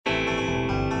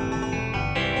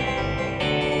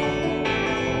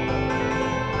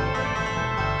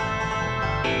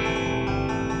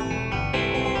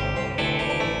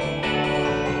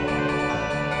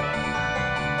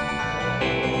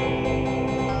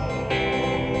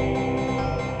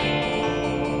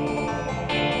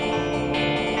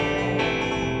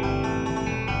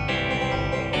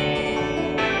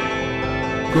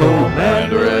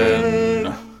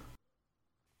Commandarin.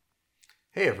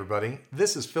 Hey everybody,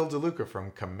 this is Phil DeLuca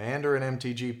from Commander and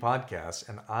MTG Podcast,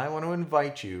 and I want to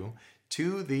invite you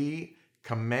to the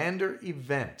Commander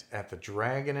event at the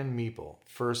Dragon and Meeple,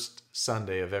 first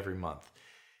Sunday of every month.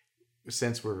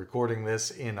 Since we're recording this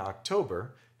in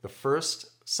October, the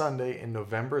first Sunday in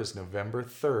November is November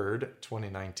 3rd,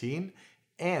 2019,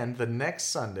 and the next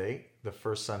Sunday, the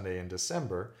first Sunday in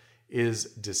December, is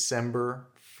December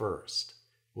 1st.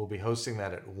 We'll be hosting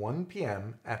that at 1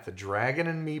 p.m. at the Dragon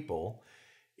and Meeple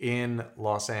in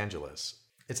Los Angeles.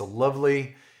 It's a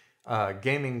lovely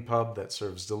gaming pub that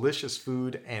serves delicious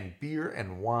food and beer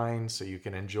and wine, so you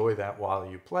can enjoy that while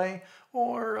you play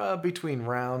or between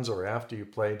rounds or after you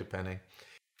play, depending.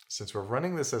 Since we're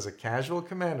running this as a casual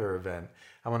Commander event,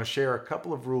 I want to share a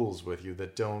couple of rules with you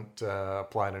that don't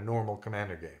apply to normal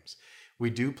Commander games. We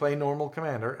do play normal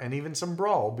Commander and even some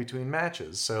Brawl between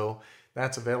matches, so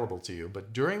that's available to you.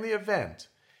 But during the event,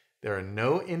 there are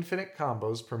no infinite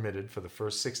combos permitted for the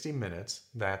first 60 minutes.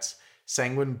 That's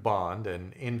Sanguine Bond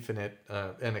and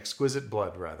Exquisite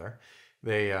Blood, rather.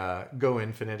 They go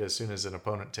infinite as soon as an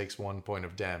opponent takes 1 point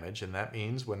of damage, and that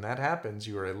means when that happens,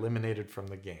 you are eliminated from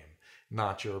the game,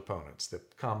 not your opponents. The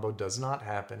combo does not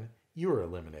happen, you are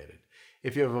eliminated.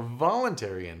 If you have a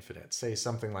voluntary infinite, say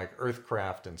something like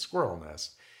Earthcraft and Squirrel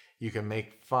Nest, you can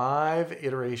make 5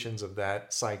 iterations of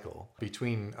that cycle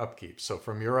between upkeeps. So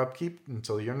from your upkeep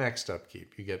until your next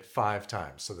upkeep, you get 5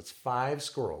 times. So that's 5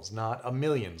 squirrels, not a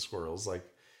million squirrels like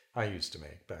I used to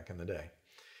make back in the day.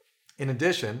 In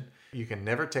addition, you can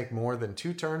never take more than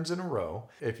 2 turns in a row.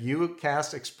 If you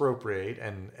cast Expropriate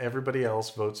and everybody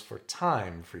else votes for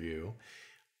time for you,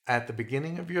 at the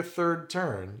beginning of your 3rd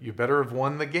turn, you better have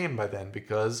won the game by then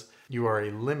because you are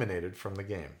eliminated from the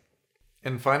game.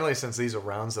 And finally, since these are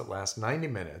rounds that last 90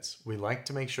 minutes, we like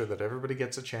to make sure that everybody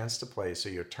gets a chance to play, so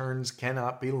your turns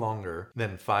cannot be longer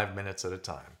than 5 minutes at a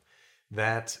time.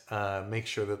 That makes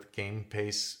sure that the game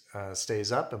pace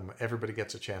stays up and everybody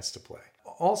gets a chance to play.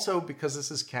 Also, because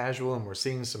this is casual and we're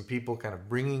seeing some people kind of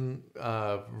bringing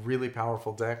really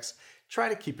powerful decks, try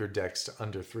to keep your decks to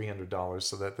under $300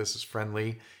 so that this is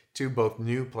friendly to both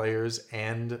new players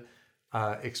and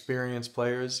experienced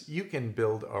players. You can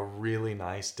build a really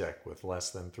nice deck with less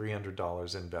than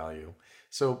 $300 in value.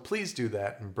 So please do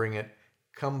that and bring it.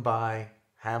 Come by,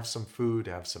 have some food,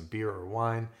 have some beer or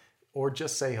wine, or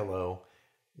just say hello.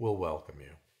 We'll welcome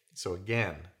you. So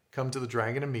again, come to the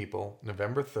Dragon and Meeple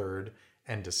November 3rd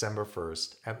and December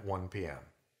 1st at 1 p.m.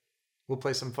 We'll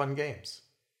play some fun games.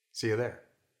 See you there.